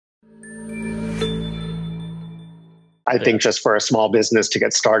I think just for a small business to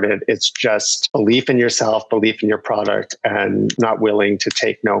get started, it's just belief in yourself, belief in your product, and not willing to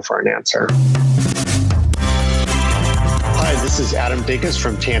take no for an answer. Hi, this is Adam Dinkes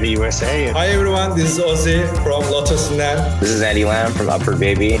from Tani, USA. Hi everyone, this is Ozzy from BlueTuskr. This is Eddie Lamb from Upper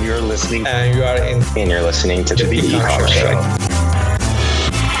Baby. And you're listening to the E-Comm Show.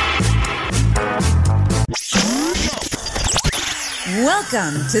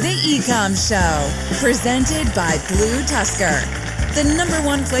 Welcome to the E-Comm Show, presented by BlueTuskr, the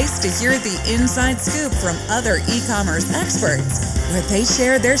 #1 place to hear the inside scoop from other e-commerce experts, where they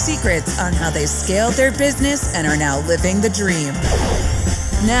share their secrets on how they scaled their business and are now living the dream.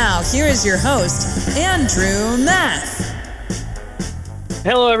 Now, here is your host, Andrew Maff.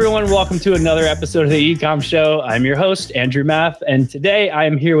 Hello, everyone. Welcome to another episode of the E-Comm Show. I'm your host, Andrew Maff, and today I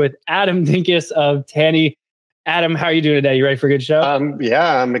am here with Adam Dinkes of Tani. Adam, how are you doing today? You ready for a good show?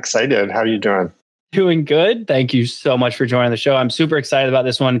 Yeah, I'm excited. How are you doing? Doing good. Thank you so much for joining the show. I'm super excited about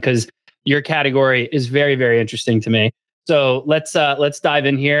this one because your category is very, very interesting to me. So let's dive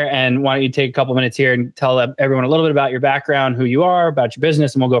in here, and why don't you take a couple minutes here and tell everyone a little bit about your background, who you are, about your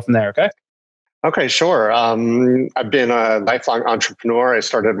business, and we'll go from there. Okay? Okay, sure. I've been a lifelong entrepreneur. I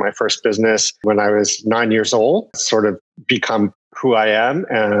started my first business when I was 9 years old, sort of become who I am.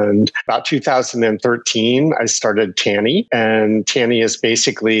 And about 2013, I started Tani. And Tani is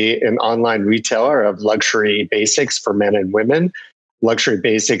basically an online retailer of luxury basics for men and women. Luxury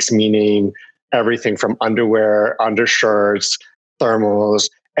basics meaning everything from underwear, undershirts, thermals,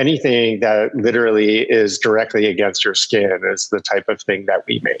 anything that literally is directly against your skin is the type of thing that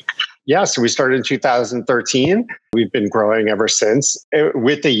we make. Yeah, so we started in 2013. We've been growing ever since.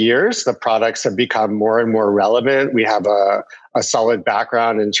 With the years, the products have become more and more relevant. We have a solid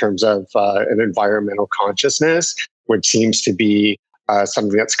background in terms of an environmental consciousness, which seems to be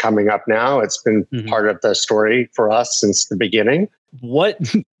something that's coming up now. It's been part of the story for us since the beginning. What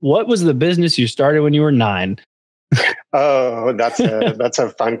was the business you started when you were 9? Oh, that's a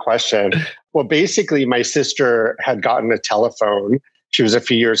fun question. Well, basically, my sister had gotten a telephone. She was a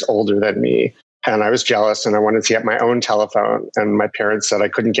few years older than me, and I was jealous, and I wanted to get my own telephone. And my parents said I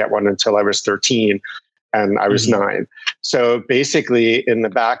couldn't get one until I was 13, and I was 9. So basically, in the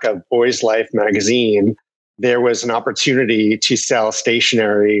back of Boys Life magazine, there was an opportunity to sell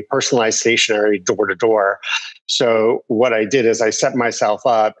stationery, personalized stationery, door to door. So what I did is I set myself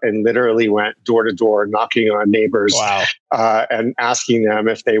up and literally went door to door, knocking on neighbors and asking them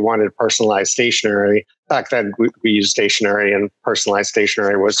if they wanted personalized stationery. Back then, we used stationery, and personalized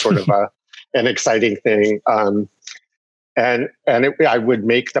stationery was sort of an exciting thing. I would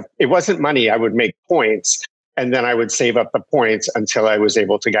make it wasn't money. I would make points. And then I would save up the points until I was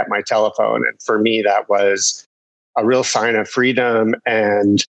able to get my telephone. And for me, that was a real sign of freedom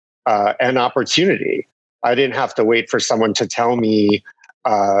and an opportunity. I didn't have to wait for someone to tell me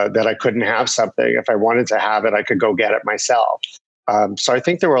that I couldn't have something. If I wanted to have it, I could go get it myself. So I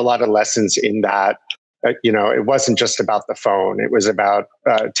think there were a lot of lessons in that. It wasn't just about the phone. It was about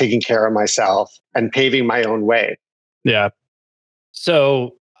taking care of myself and paving my own way. Yeah.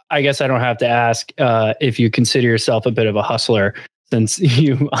 So I guess I don't have to ask if you consider yourself a bit of a hustler, since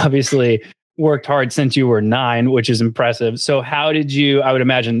you obviously worked hard since you were 9, which is impressive. So how did you, I would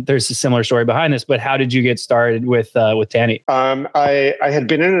imagine there's a similar story behind this, but how did you get started with Tani? I had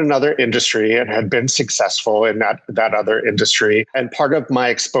been in another industry and had been successful in that other industry. And part of my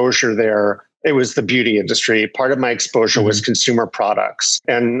exposure there, it was the beauty industry. Part of my exposure was consumer products.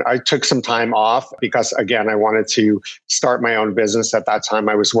 And I took some time off because, again, I wanted to start my own business. At that time,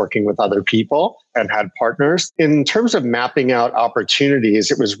 I was working with other people and had partners. In terms of mapping out opportunities,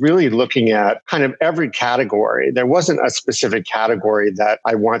 it was really looking at kind of every category. There wasn't a specific category that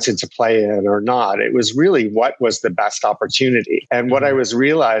I wanted to play in or not. It was really what was the best opportunity. And what I was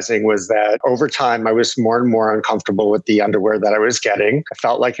realizing was that over time, I was more and more uncomfortable with the underwear that I was getting. I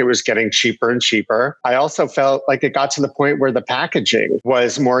felt like it was getting cheaper and cheaper. I also felt like it got to the point where the packaging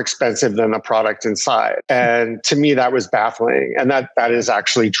was more expensive than the product inside. And to me, that was baffling. And that is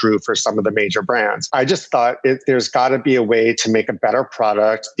actually true for some of the major brands. I just thought there's got to be a way to make a better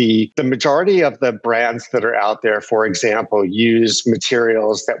product. The majority of the brands that are out there, for example, use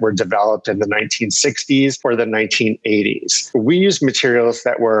materials that were developed in the 1960s or the 1980s. We use materials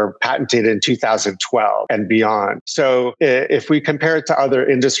that were patented in 2012 and beyond. So if we compare it to other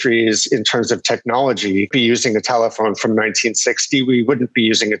industries in terms of technology, be using a telephone from 1960, we wouldn't be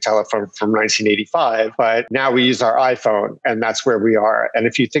using a telephone from 1985, but now we use our iPhone, and that's where we are. And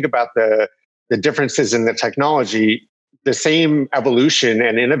if you think about the differences in the technology, the same evolution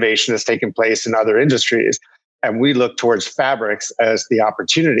and innovation has taken place in other industries. And we look towards fabrics as the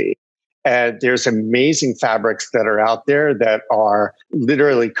opportunity. And there's amazing fabrics that are out there that are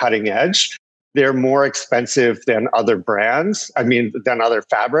literally cutting edge. They're more expensive than other brands. I mean, than other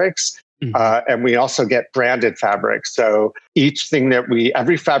fabrics. And we also get branded fabrics. So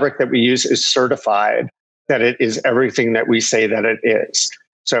every fabric that we use is certified that it is everything that we say that it is.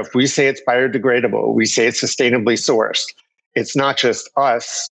 So if we say it's biodegradable, we say it's sustainably sourced, it's not just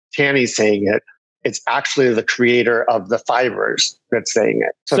us, Tani, saying it. It's actually the creator of the fibers that's saying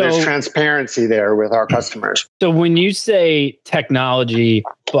it. So there's transparency there with our customers. So when you say technology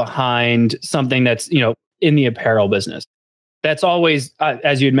behind something that's, in the apparel business, that's always,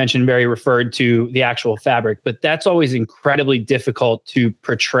 as you had mentioned, very referred to the actual fabric, but that's always incredibly difficult to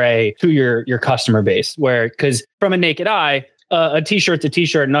portray to your customer base, because from a naked eye, a t-shirt's a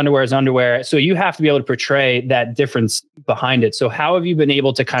t-shirt and underwear is underwear. So you have to be able to portray that difference behind it. So how have you been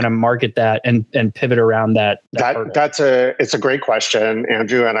able to kind of market that and pivot around that? It's a great question,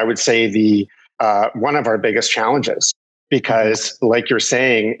 Andrew. And I would say one of our biggest challenges, because like you're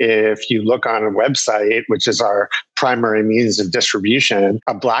saying, if you look on a website, which is our primary means of distribution,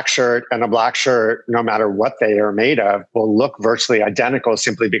 a black shirt and a black shirt, no matter what they are made of, will look virtually identical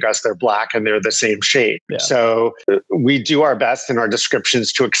simply because they're black and they're the same shape. Yeah. So we do our best in our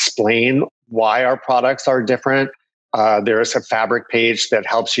descriptions to explain why our products are different. There is a fabric page that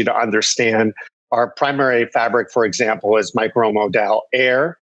helps you to understand. Our primary fabric, for example, is micromodal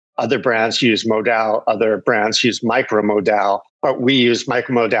air. Other brands use modal, other brands use micromodal, but we use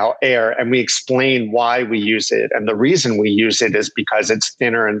micromodal air, and we explain why we use it. And the reason we use it is because it's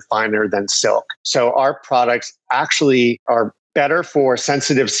thinner and finer than silk. So our products actually are better for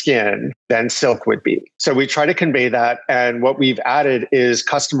sensitive skin than silk would be. So we try to convey that. And what we've added is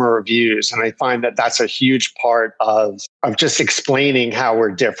customer reviews. And I find that that's a huge part of just explaining how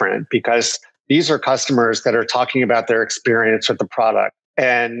we're different, because these are customers that are talking about their experience with the product.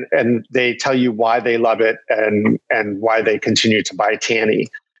 And they tell you why they love it and why they continue to buy Tani.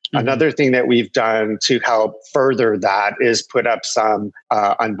 Another thing that we've done to help further that is put up some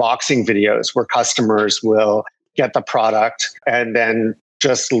unboxing videos where customers will get the product and then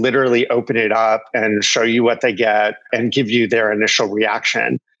just literally open it up and show you what they get and give you their initial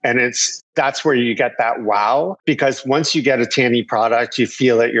reaction. And that's where you get that wow, because once you get a Tani product, you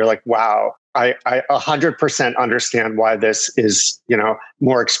feel it, you're like, wow, I 100% understand why this is,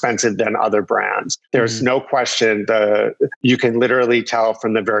 more expensive than other brands. There's no question you can literally tell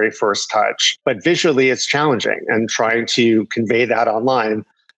from the very first touch, but visually it's challenging, and trying to convey that online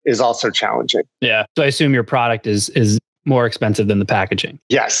is also challenging. Yeah. So I assume your product is more expensive than the packaging.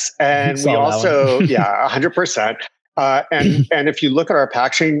 Yes. And we also, 100%. And if you look at our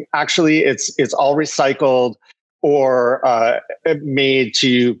packaging, actually it's all recycled or made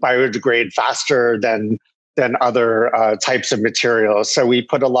to biodegrade faster than other types of materials. So we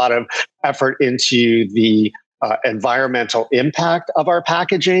put a lot of effort into the environmental impact of our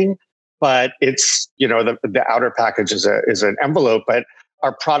packaging, but it's, the outer package is an envelope, but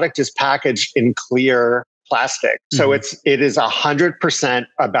our product is packaged in clear plastic. So it is 100%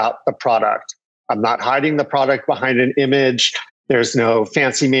 about the product. I'm not hiding the product behind an image. There's no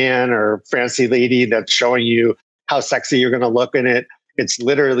fancy man or fancy lady that's showing you how sexy you're going to look in it. It's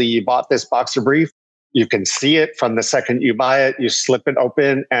literally, you bought this boxer brief. You can see it from the second you buy it. You slip it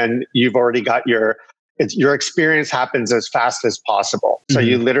open and you've already got your experience happens as fast as possible. So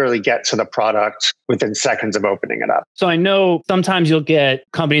you literally get to the product within seconds of opening it up. So I know sometimes you'll get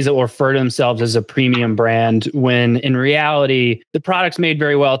companies that will refer to themselves as a premium brand when in reality, the product's made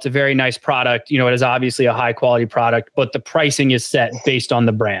very well. It's a very nice product. It is obviously a high quality product, but the pricing is set based on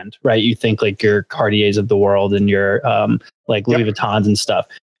the brand, right? You think like your Cartiers of the world and your like Louis Vuittons and stuff.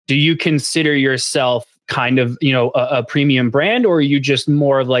 Do you consider yourself kind of, a premium brand, or are you just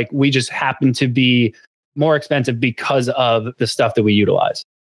more of like, we just happen to be more expensive because of the stuff that we utilize?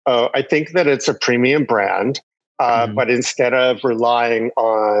 Oh, I think that it's a premium brand, but instead of relying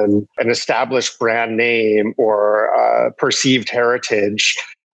on an established brand name or perceived heritage,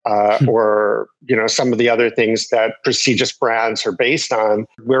 or some of the other things that prestigious brands are based on,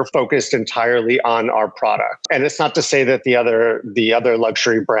 we're focused entirely on our product. And it's not to say that the other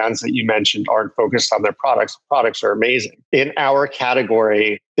luxury brands that you mentioned aren't focused on their products. Products are amazing. In our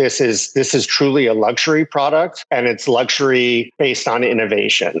category, this is truly a luxury product, and it's luxury based on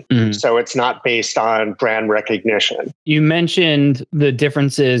innovation. So it's not based on brand recognition. You mentioned the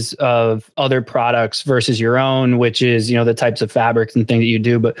differences of other products versus your own, which is, the types of fabrics and things that you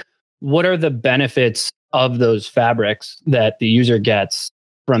do. But what are the benefits of those fabrics that the user gets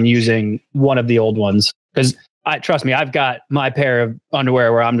from using one of the old ones? Because trust me, I've got my pair of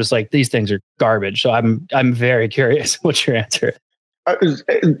underwear where I'm just like, these things are garbage. So I'm very curious. What's your answer?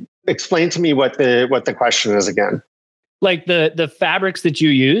 Explain to me what the question is again. Like the fabrics that you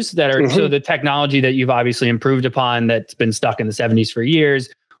use that are so the technology that you've obviously improved upon that's been stuck in the 70s for years.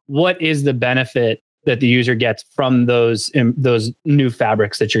 What is the benefit that the user gets from those new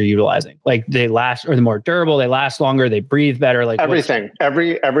fabrics that you're utilizing? Like they last, or they're more durable, they last longer, they breathe better. Like everything,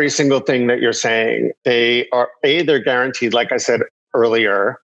 every single thing that you're saying, they're guaranteed, like I said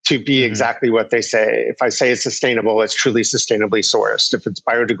earlier, to be exactly what they say. If I say it's sustainable, it's truly sustainably sourced. If it's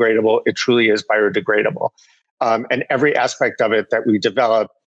biodegradable, it truly is biodegradable. And every aspect of it that we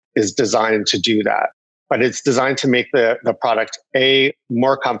develop is designed to do that. But it's designed to make the product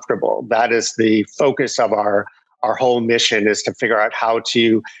more comfortable. That is the focus of our whole mission, is to figure out how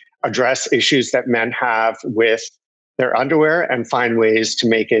to address issues that men have with their underwear and find ways to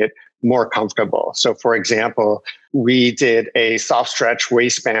make it more comfortable. So for example, we did a soft stretch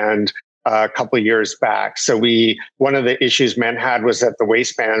waistband a couple of years back. So one of the issues men had was that the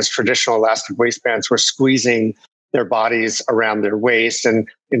waistbands, traditional elastic waistbands, were squeezing their bodies around their waist, and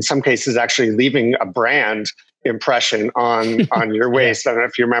in some cases actually leaving a brand impression on your waist. I don't know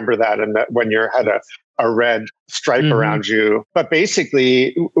if you remember that, and that when you had a red stripe around you. But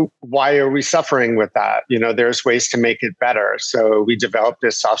basically, why are we suffering with that? There's ways to make it better. So we developed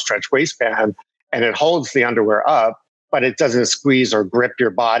this soft stretch waistband, and it holds the underwear up, but it doesn't squeeze or grip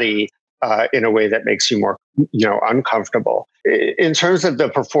your body in a way that makes you more, uncomfortable. In terms of the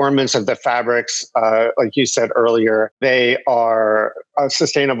performance of the fabrics, like you said earlier, they are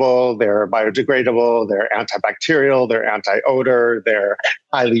sustainable, they're biodegradable, they're antibacterial, they're anti-odor, they're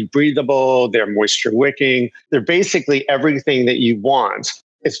highly breathable, they're moisture wicking. They're basically everything that you want.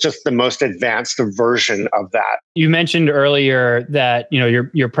 It's just the most advanced version of that. You mentioned earlier that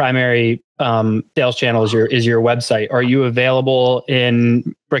your primary sales channel is your website. Are you available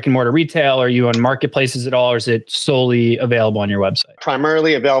in brick and mortar retail? Are you on marketplaces at all, or is it solely available on your website?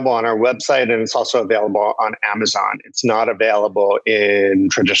 Primarily available on our website, and it's also available on Amazon. It's not available in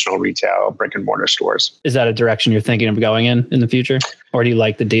traditional retail brick and mortar stores. Is that a direction you're thinking of going in the future, or do you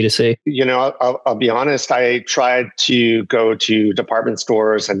like the D2C? I'll be honest. I tried to go to department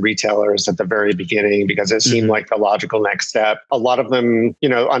stores and retailers at the very beginning because it seemed like the logical next step. A lot of them,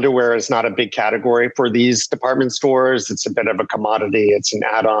 underwear is not a big category for these department stores. It's a bit of a commodity. It's an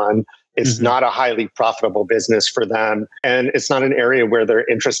add-on. It's not a highly profitable business for them. And it's not an area where they're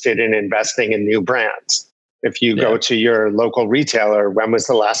interested in investing in new brands. If you go to your local retailer, when was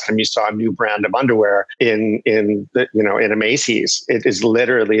the last time you saw a new brand of underwear in a Macy's? It is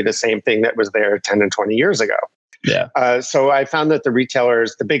literally the same thing that was there 10 and 20 years ago. Yeah. So I found that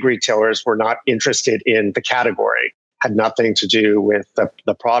the big retailers were not interested in the category, had nothing to do with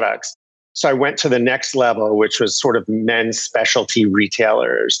the products. So I went to the next level, which was sort of men's specialty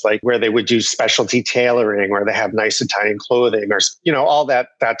retailers, like where they would do specialty tailoring, or they have nice Italian clothing, or, all that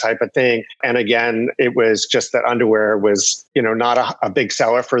type of thing. And again, it was just that underwear was, not a big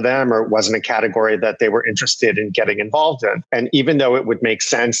seller for them, or it wasn't a category that they were interested in getting involved in. And even though it would make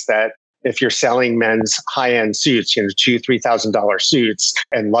sense that if you're selling men's high-end suits, $2,000-$3,000 suits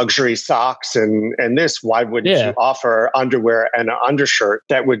and luxury socks and this, why wouldn't you offer underwear and an undershirt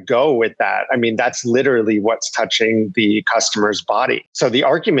that would go with that? I mean, that's literally what's touching the customer's body. So the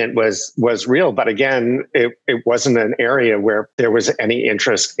argument was real, but again, it wasn't an area where there was any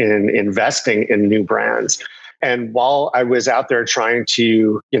interest in investing in new brands. And while I was out there trying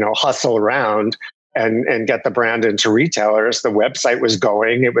to, hustle around and get the brand into retailers, the website was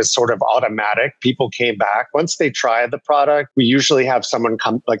going. It was sort of automatic. People came back. Once they tried the product, we usually have someone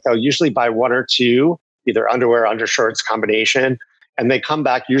come, like they'll usually buy one or two, either underwear, undershirts combination, and they come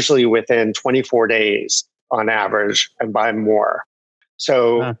back usually within 24 days on average and buy more.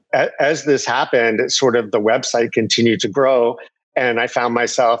 So as this happened, sort of the website continued to grow. And I found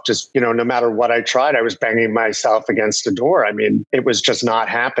myself just, no matter what I tried, I was banging myself against a door. I mean, it was just not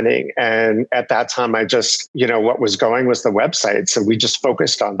happening. And at that time, I just, what was going was the website. So we just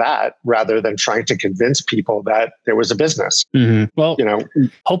focused on that rather than trying to convince people that there was a business. Well,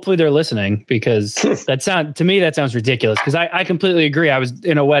 hopefully they're listening, because to me, that sounds ridiculous. Because I completely agree. I was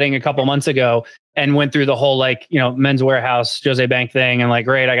in a wedding a couple months ago and went through the whole Men's Warehouse, Jose Bank thing. And like,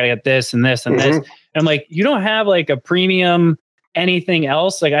 great, I got to get this and this and this. And I'm like, you don't have like a premium anything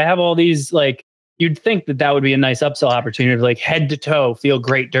else? Like I have all these, like, you'd think that would be a nice upsell opportunity to like head to toe feel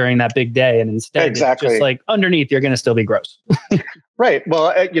great during that big day. And instead, it's just like underneath, you're going to still be gross. Right. Well,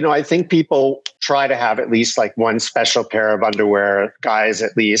 I think people try to have at least like one special pair of underwear, guys,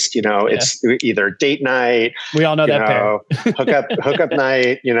 at least, it's either date night. We all know that pair. hookup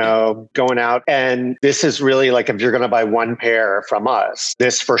night, going out. And this is really like, if you're going to buy one pair from us,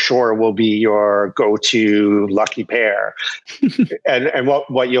 this for sure will be your go-to lucky pair. and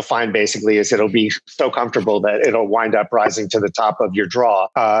what you'll find basically is it'll be so comfortable that it'll wind up rising to the top of your drawer.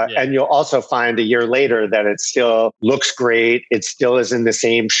 And you'll also find a year later that it still looks great. It still is in the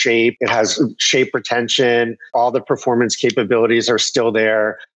same shape. It has shape retention. All the performance capabilities are still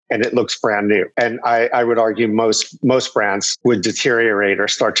there, and it looks brand new. And I would argue most brands would deteriorate or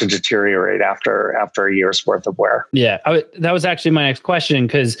start to deteriorate after a year's worth of wear. Yeah, that was actually my next question,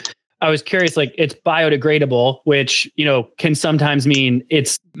 because I was curious, like, it's biodegradable, which, can sometimes mean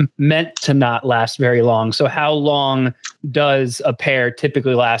it's meant to not last very long. So how long does a pair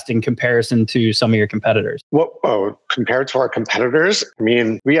typically last in comparison to some of your competitors? Compared to our competitors, I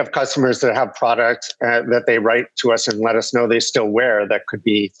mean, we have customers that have products that they write to us and let us know they still wear that could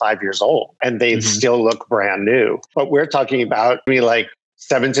be 5 years old and they still look brand new. But we're talking about like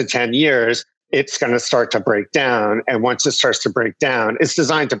 7 to 10 years. It's going to start to break down. And once it starts to break down, it's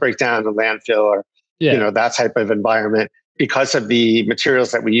designed to break down in landfill or, that type of environment. Because of the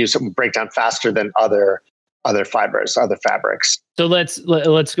materials that we use, it will break down faster than other fibers, other fabrics. So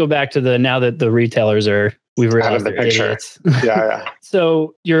let's go back to now that the retailers we've realized out of the picture. Idiots. Yeah.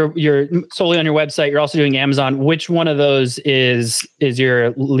 So you're solely on your website. You're also doing Amazon. Which one of those is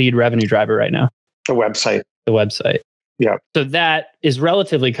your lead revenue driver right now? The website. The website. Yeah. So that is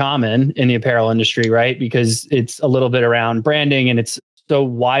relatively common in the apparel industry, right? Because it's a little bit around branding, and it's so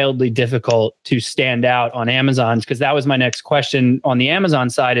wildly difficult to stand out on Amazon. Because that was my next question on the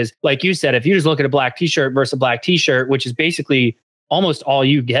Amazon side is, like you said, if you just look at a black t-shirt versus a black t-shirt, which is basically almost all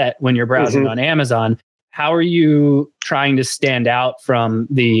you get when you're browsing on Amazon, how are you trying to stand out from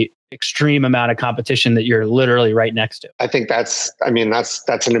the extreme amount of competition that you're literally right next to? I think that's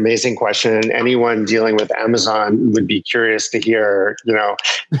an amazing question. And anyone dealing with Amazon would be curious to hear,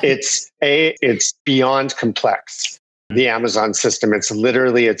 it's beyond complex. The Amazon system, it's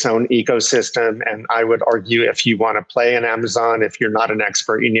literally its own ecosystem. And I would argue if you want to play in Amazon, if you're not an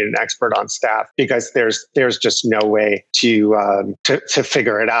expert, you need an expert on staff, because there's just no way to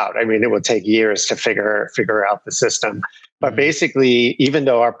figure it out. I mean, it will take years to figure out the system. But basically, even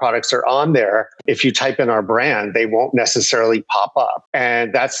though our products are on there, if you type in our brand, they won't necessarily pop up.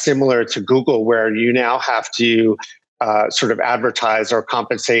 And that's similar to Google, where you now have to sort of advertise or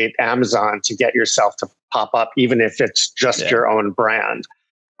compensate Amazon to get yourself to pop up, even if it's just your own brand.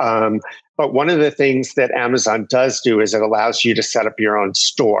 But one of the things that Amazon does do is it allows you to set up your own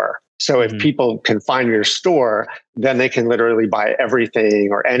store. So if people can find your store, then they can literally buy everything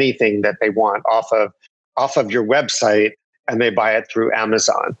or anything that they want off of your website, and they buy it through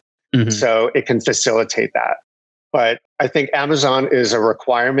Amazon. So it can facilitate that. But I think Amazon is a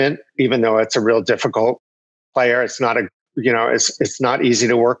requirement, even though it's a real difficult player. It's not it's not easy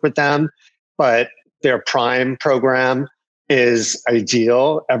to work with them, but their Prime program is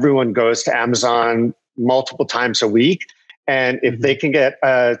ideal. Everyone goes to Amazon multiple times a week. And if they can get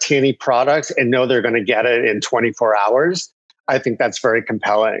a Tani product and know they're going to get it in 24 hours, I think that's very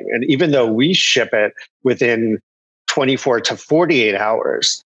compelling. And even though we ship it within 24 to 48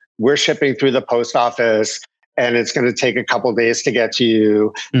 hours, we're shipping through the post office, and it's going to take a couple of days to get to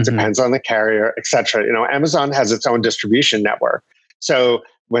you. Depends on the carrier, et cetera. Amazon has its own distribution network. So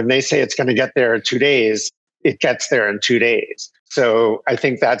when they say it's going to get there in 2 days, it gets there in 2 days. So I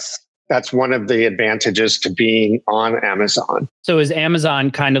think that's one of the advantages to being on Amazon. So is Amazon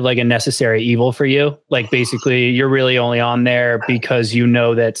kind of like a necessary evil for you? Like basically you're really only on there because you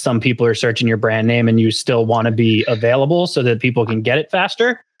know that some people are searching your brand name and you still want to be available so that people can get it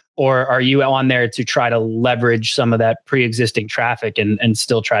faster? Or are you on there to try to leverage some of that pre-existing traffic and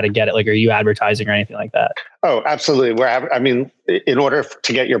still try to get it? Like, are you advertising or anything like that? Oh, absolutely. In order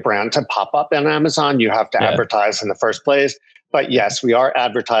to get your brand to pop up on Amazon, you have to advertise in the first place. But yes, we are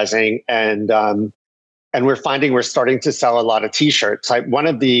advertising, and we're finding we're starting to sell a lot of t-shirts. One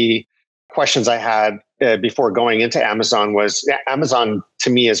of the questions I had before going into Amazon was, Amazon to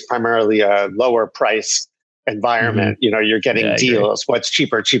me is primarily a lower price environment. You're getting deals. What's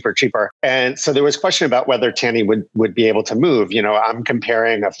cheaper. And so there was a question about whether Tani would be able to move. I'm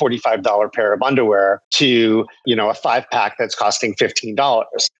comparing a $45 pair of underwear to, a 5-pack that's costing $15.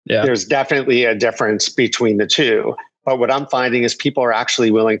 Yeah. There's definitely a difference between the two. But what I'm finding is people are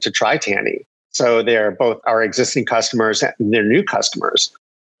actually willing to try Tani. So they're both our existing customers and they're new customers.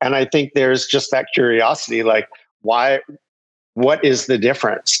 And I think there's just that curiosity, like, what is the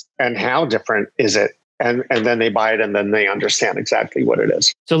difference and how different is it? and then they buy it, and then they understand exactly what it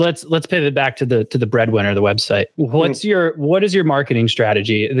is. So let's pivot back to the breadwinner, the website. What is your marketing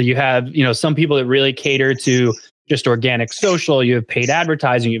strategy? You have, some people that really cater to just organic social. You have paid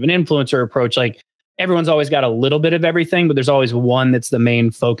advertising. You have an influencer approach. Like, everyone's always got a little bit of everything, but there's always one that's the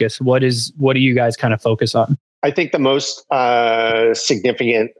main focus. What do you guys kind of focus on? I think the most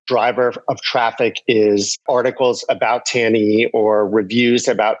significant driver of traffic is articles about Tani or reviews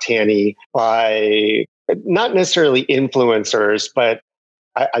about Tani by not necessarily influencers, but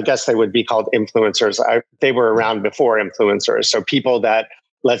I guess they would be called influencers. They were around before influencers. So people that,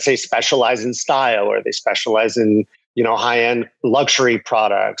 let's say, specialize in style, or they specialize in high-end luxury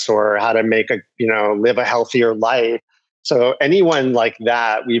products, or how to make live a healthier life. So anyone like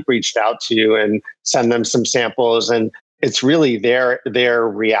that, we've reached out to and send them some samples, and it's really their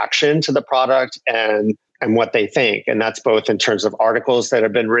reaction to the product and what they think. And that's both in terms of articles that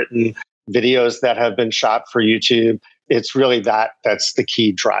have been written, videos that have been shot for YouTube. It's really that's the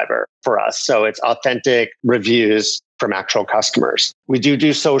key driver for us. So it's authentic reviews from actual customers. We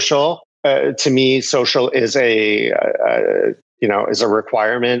do social. To me, social is a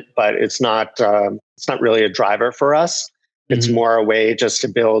requirement, but it's not really a driver for us. It's more a way just to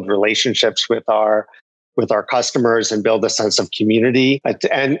build relationships with our customers and build a sense of community.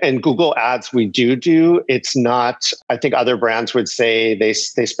 And Google Ads, we do. It's not. I think other brands would say they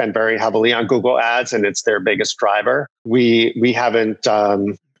spend very heavily on Google Ads, and it's their biggest driver. We haven't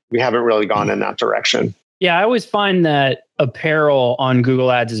really gone in that direction. Yeah, I always find that apparel on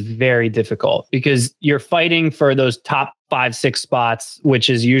Google Ads is very difficult because you're fighting for those top 5-6 spots, which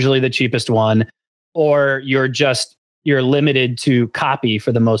is usually the cheapest one, or you're limited to copy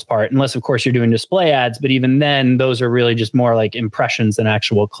for the most part, unless of course you're doing display ads. But even then, those are really just more like impressions than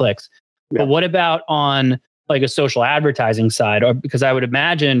actual clicks. Yeah. But what about on like a social advertising side? Or because I would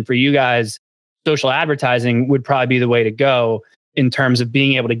imagine for you guys, social advertising would probably be the way to go in terms of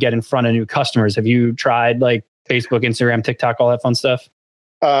being able to get in front of new customers. Have you tried like Facebook, Instagram, TikTok, all that fun stuff?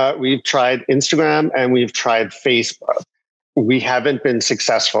 We've tried Instagram and we've tried Facebook. We haven't been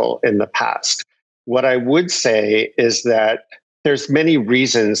successful in the past. What I would say is that there's many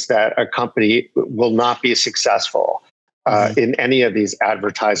reasons that a company will not be successful in any of these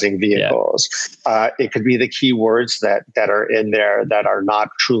advertising vehicles. Yeah. It could be the keywords that are in there that are not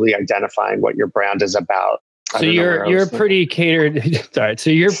truly identifying what your brand is about. So you're pretty catered. Sorry. So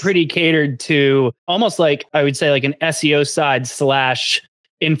you're pretty catered to almost like, I would say, like an SEO side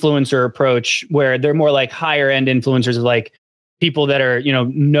 / influencer approach, where they're more like higher end influencers, like people that are,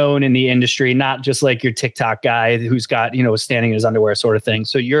 known in the industry, not just like your TikTok guy who's got, standing in his underwear sort of thing.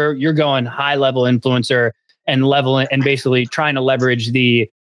 So you're going high level influencer and basically trying to leverage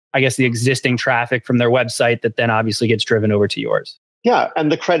the existing traffic from their website that then obviously gets driven over to yours. Yeah.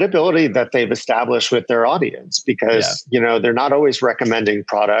 And the credibility that they've established with their audience, because, they're not always recommending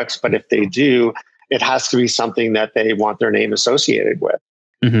products, but if they do, it has to be something that they want their name associated with.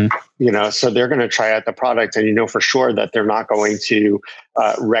 Mm-hmm. So they're going to try out the product, and for sure that they're not going to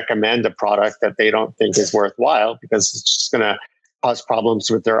recommend a product that they don't think is worthwhile, because it's just going to cause problems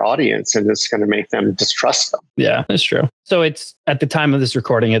with their audience and it's going to make them distrust them. Yeah, that's true. So it's at the time of this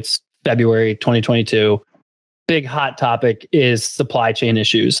recording, it's February 2022. Big hot topic is supply chain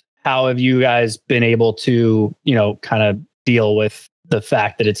issues. How have you guys been able to, kind of deal with the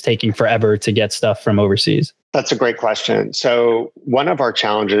fact that it's taking forever to get stuff from overseas? That's a great question. So one of our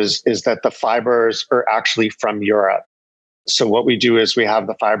challenges is that the fibers are actually from Europe. So what we do is we have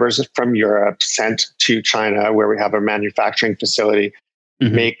the fibers from Europe sent to China, where we have a manufacturing facility,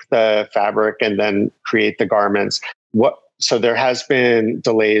 make the fabric, and then create the garments. So there has been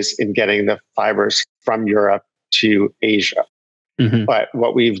delays in getting the fibers from Europe to Asia. But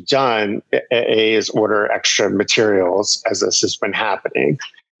what we've done is order extra materials as this has been happening,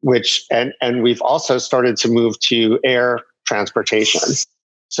 and we've also started to move to air transportation.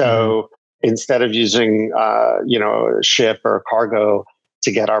 So instead of using ship or cargo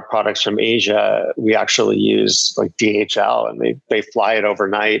to get our products from Asia, we actually use like DHL, and they fly it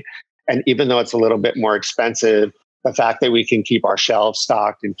overnight. And even though it's a little bit more expensive, the fact that we can keep our shelves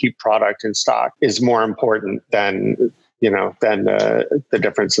stocked and keep product in stock is more important than the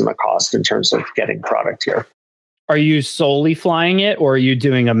difference in the cost in terms of getting product here. Are you solely flying it, or are you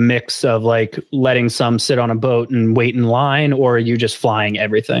doing a mix of like letting some sit on a boat and wait in line, or are you just flying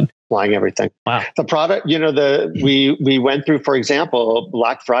everything? Flying everything. Wow. The product, we went through, for example,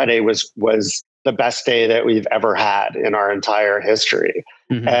 Black Friday was the best day that we've ever had in our entire history.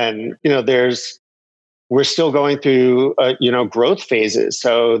 And, we're still going through, growth phases.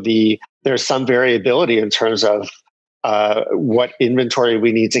 So there's some variability in terms of what inventory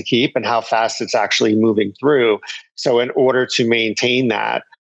we need to keep and how fast it's actually moving through. So in order to maintain that,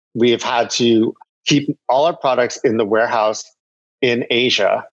 we have had to keep all our products in the warehouse in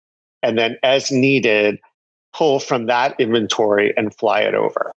Asia, and then as needed, pull from that inventory and fly it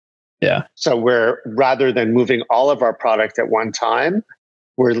over. Yeah. So we're, rather than moving all of our product at one time,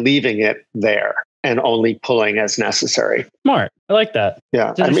 we're leaving it there and only pulling as necessary. Smart. I like that. Yeah.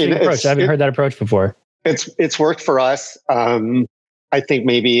 It's an interesting approach. I haven't heard that approach before. It's worked for us. I think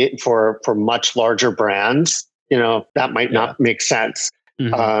maybe for much larger brands, that might not make sense.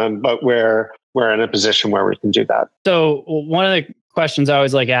 Mm-hmm. But we're in a position where we can do that. So one of the questions I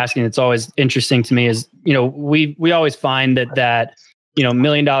always like asking, it's always interesting to me, is, we always find that $1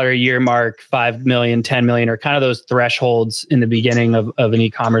 million a year mark, 5 million, 10 million are kind of those thresholds in the beginning of an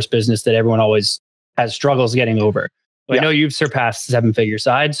e-commerce business that everyone always has struggles getting over. I know you've surpassed the 7-figure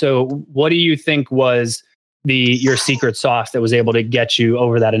side. So what do you think was your secret sauce that was able to get you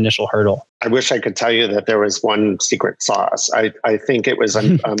over that initial hurdle? I wish I could tell you that there was one secret sauce. I think it was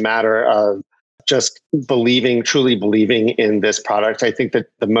a matter of just truly believing in this product. I think that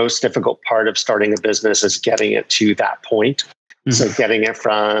the most difficult part of starting a business is getting it to that point. Mm-hmm. So getting it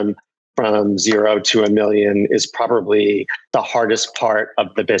from 0 to $1 million is probably the hardest part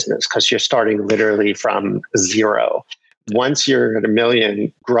of the business, because you're starting literally from 0. Once you're at $1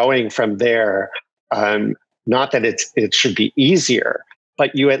 million, growing from there, not that it should be easier,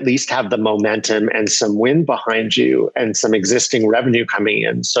 but you at least have the momentum and some wind behind you and some existing revenue coming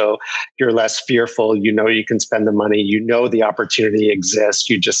in. So you're less fearful. You can spend the money. The opportunity exists.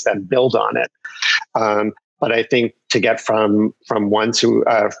 You just then build on it. But I think to get from 1 to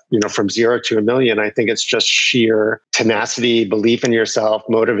from 0 to $1 million, I think it's just sheer tenacity, belief in yourself,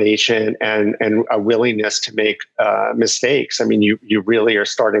 motivation, and a willingness to make mistakes. I mean, you really are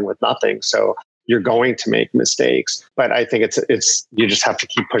starting with nothing, so you're going to make mistakes. But I think it's you just have to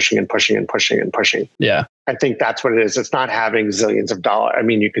keep pushing and pushing and pushing and pushing. Yeah, I think that's what it is. It's not having zillions of dollars. I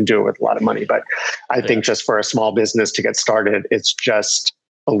mean, you can do it with a lot of money, but I think just for a small business to get started, it's just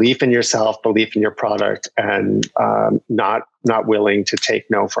belief in yourself, belief in your product, and not willing to take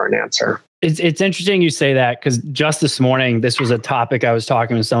no for an answer. It's interesting you say that, because just this morning, this was a topic I was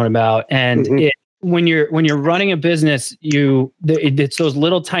talking to someone about. And when you're running a business, it's those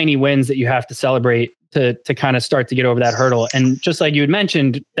little tiny wins that you have to celebrate to kind of start to get over that hurdle. And just like you had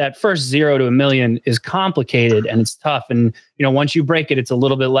mentioned, that first 0 to $1 million is complicated and it's tough. And once you break it, it's a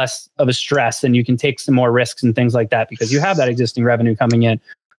little bit less of a stress, and you can take some more risks and things like that because you have that existing revenue coming in.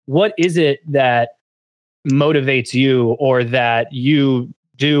 What is it that motivates you, or that you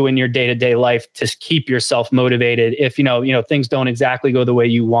do in your day-to-day life to keep yourself motivated if things don't exactly go the way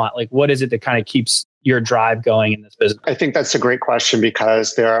you want? Like, what is it that kind of keeps your drive going in this business? I think that's a great question,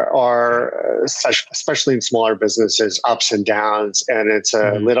 because there are, especially in smaller businesses, ups and downs, and it's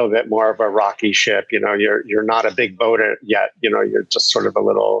a little bit more of a rocky ship. You're not a big boat yet. You're just sort of a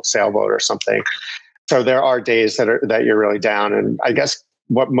little sailboat or something. So there are days that you're really down, and I guess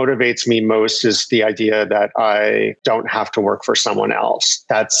what motivates me most is the idea that I don't have to work for someone else.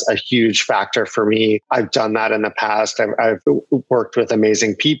 That's a huge factor for me. I've done that in the past. I've worked with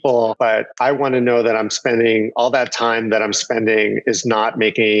amazing people, but I want to know that I'm spending all that time that I'm spending is not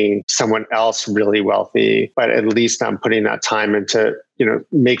making someone else really wealthy, but at least I'm putting that time into,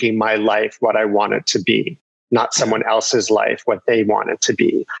 making my life what I want it to be, not someone else's life, what they want it to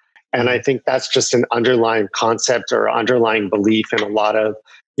be. And I think that's just an underlying concept or underlying belief in a lot of,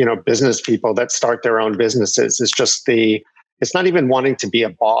 business people that start their own businesses. It's not even wanting to be a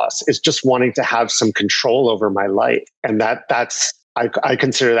boss. It's just wanting to have some control over my life. And I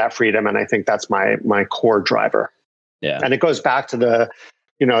consider that freedom. And I think that's my core driver. Yeah. And it goes back to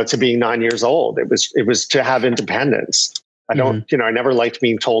to being 9 years old. It was to have independence. I never liked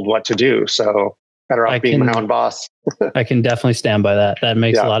being told what to do. So better off being my own boss. I can definitely stand by that. That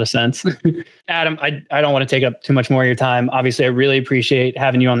makes a lot of sense. Adam, I don't want to take up too much more of your time. Obviously, I really appreciate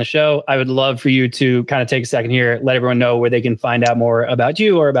having you on the show. I would love for you to kind of take a second here, let everyone know where they can find out more about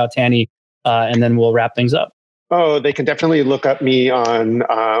you or about Tani, and then we'll wrap things up. Oh, they can definitely look up me on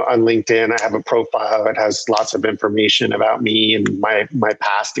LinkedIn. I have a profile that has lots of information about me and my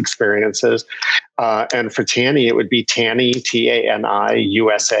past experiences. And for Tani, it would be Tani,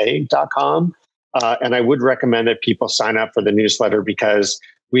 TANI-USA.com. And I would recommend that people sign up for the newsletter, because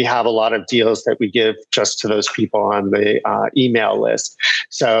we have a lot of deals that we give just to those people on the email list.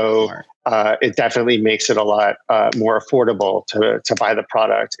 So it definitely makes it a lot more affordable to buy the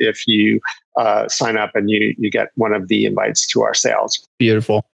product if you sign up and you get one of the invites to our sales.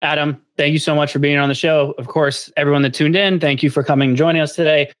 Beautiful. Adam, thank you so much for being on the show. Of course, everyone that tuned in, thank you for coming and joining us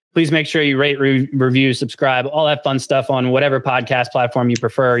today. Please make sure you rate, review, subscribe, all that fun stuff on whatever podcast platform you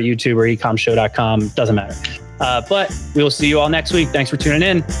prefer, YouTube or ecommshow.com. Doesn't matter. But we will see you all next week. Thanks for tuning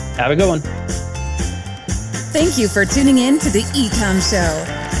in. Have a good one. Thank you for tuning in to the E-Comm Show.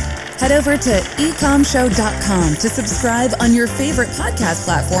 Head over to ecommshow.com to subscribe on your favorite podcast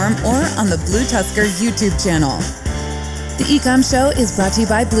platform or on the BlueTuskr YouTube channel. The E-Comm Show is brought to you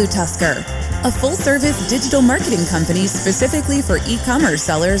by BlueTuskr, a full-service digital marketing company specifically for e-commerce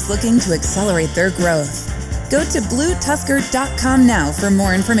sellers looking to accelerate their growth. Go to BlueTuskr.com now for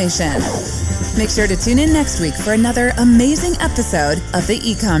more information. Make sure to tune in next week for another amazing episode of the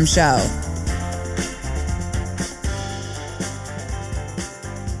E-Comm Show.